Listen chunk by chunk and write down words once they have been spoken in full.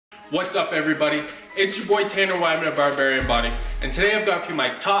What's up everybody? It's your boy Tanner Wyman of Barbarian Body, and today I've got for you my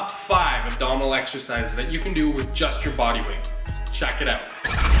top 5 abdominal exercises that you can do with just your body weight. Check it out.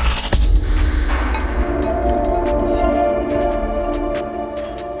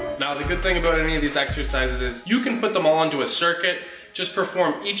 Now the good thing about any of these exercises is you can put them all into a circuit, just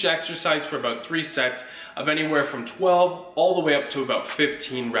perform each exercise for about 3 sets of anywhere from 12 all the way up to about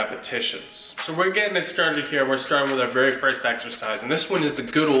 15 repetitions. So we're getting it started here. We're starting with our very first exercise, and this one is the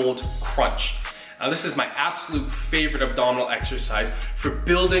good old crunch. Now this is my absolute favorite abdominal exercise for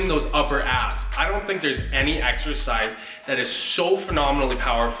building those upper abs. I don't think there's any exercise that is so phenomenally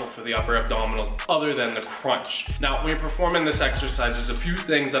powerful for the upper abdominals other than the crunch. Now when you're performing this exercise, there's a few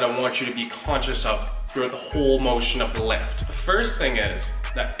things that I want you to be conscious of throughout the whole motion of the lift. The first thing is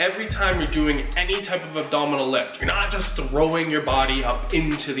that every time you're doing any type of abdominal lift, you're not just throwing your body up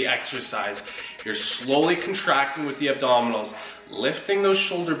into the exercise. You're slowly contracting with the abdominals, lifting those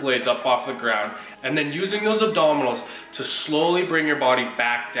shoulder blades up off the ground, and then using those abdominals to slowly bring your body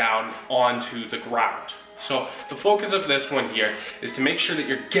back down onto the ground. So the focus of this one here is to make sure that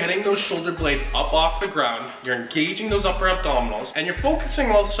you're getting those shoulder blades up off the ground, you're engaging those upper abdominals, and you're focusing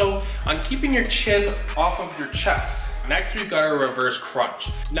also on keeping your chin off of your chest. Next, we've got our reverse crunch.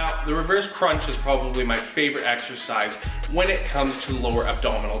 Now, the reverse crunch is probably my favorite exercise when it comes to lower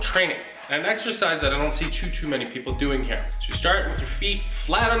abdominal training. And an exercise that I don't see too many people doing here. So you start with your feet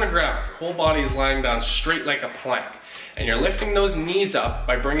flat on the ground. Your whole body is lying down straight like a plank. And you're lifting those knees up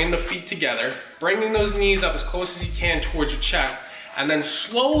by bringing the feet together, bringing those knees up as close as you can towards your chest, and then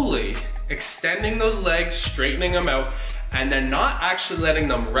slowly extending those legs, straightening them out, and then not actually letting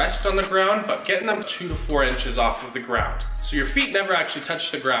them rest on the ground, but getting them 2 to 4 inches off of the ground. So your feet never actually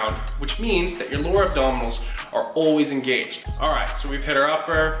touch the ground, which means that your lower abdominals are always engaged. All right, so we've hit our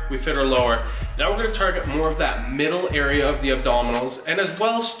upper, we've hit our lower. Now we're gonna target more of that middle area of the abdominals, and as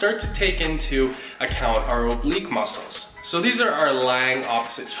well start to take into account our oblique muscles. So these are our lying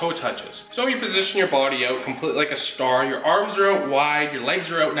opposite toe touches. So you position your body out completely like a star, your arms are out wide, your legs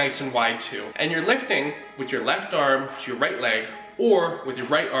are out nice and wide too. And you're lifting with your left arm to your right leg, or with your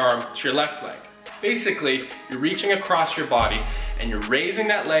right arm to your left leg. Basically, you're reaching across your body and you're raising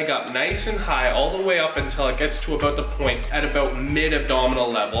that leg up nice and high all the way up until it gets to about the point at about mid-abdominal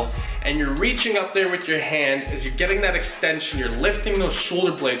level. And you're reaching up there with your hand as you're getting that extension, you're lifting those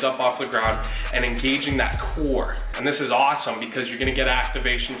shoulder blades up off the ground and engaging that core. And this is awesome because you're gonna get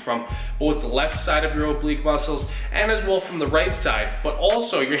activation from both the left side of your oblique muscles and as well from the right side, but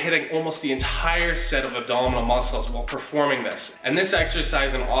also you're hitting almost the entire set of abdominal muscles while performing this. And this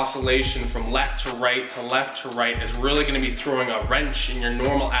exercise and oscillation from left to right is really gonna be throwing a wrench in your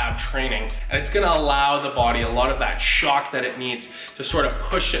normal ab training, and it's gonna allow the body a lot of that shock that it needs to sort of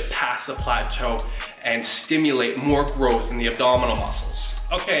push it past the plateau and stimulate more growth in the abdominal muscles.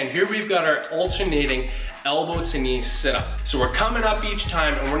 Okay, and here we've got our alternating elbow to knee sit-ups. So we're coming up each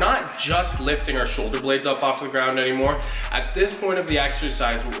time and we're not just lifting our shoulder blades up off the ground anymore. At this point of the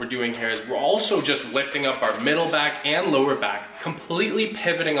exercise, what we're doing here is we're also just lifting up our middle back and lower back, completely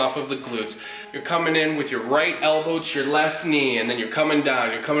pivoting off of the glutes. You're coming in with your right elbow to your left knee, and then you're coming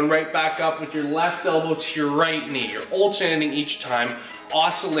down. You're coming right back up with your left elbow to your right knee. You're alternating each time,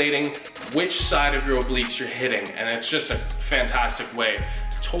 oscillating which side of your obliques you're hitting, and it's just a fantastic way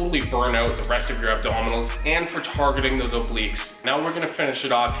to totally burn out the rest of your abdominals and for targeting those obliques. Now we're gonna finish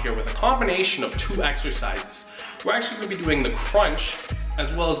it off here with a combination of 2 exercises. We're actually gonna be doing the crunch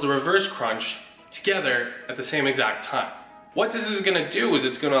as well as the reverse crunch together at the same exact time. What this is gonna do is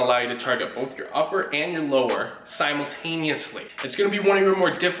it's gonna allow you to target both your upper and your lower simultaneously. It's gonna be one of your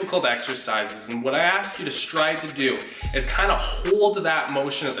more difficult exercises, and what I ask you to strive to do is kind of hold that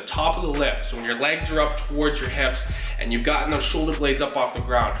motion at the top of the lift. So when your legs are up towards your hips and you've gotten those shoulder blades up off the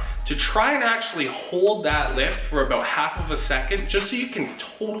ground, to try and actually hold that lift for about half of a second, just so you can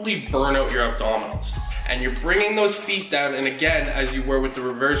totally burn out your abdominals. And you're bringing those feet down, and again, as you were with the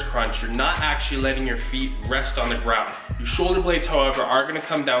reverse crunch, you're not actually letting your feet rest on the ground. Your shoulder blades, however, are gonna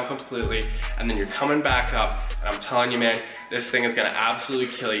come down completely, and then you're coming back up, and I'm telling you, man, this thing is gonna absolutely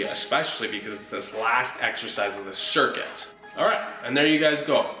kill you, especially because it's this last exercise of the circuit. All right, and there you guys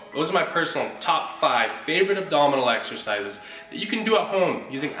go. Those are my personal top 5 favorite abdominal exercises that you can do at home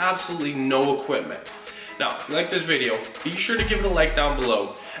using absolutely no equipment. Now, if you like this video, be sure to give it a like down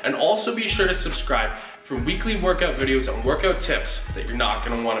below, and also be sure to subscribe for weekly workout videos and workout tips that you're not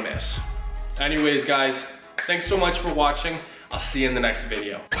gonna wanna miss. Anyways, guys, thanks so much for watching. I'll see you in the next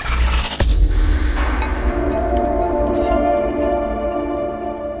video.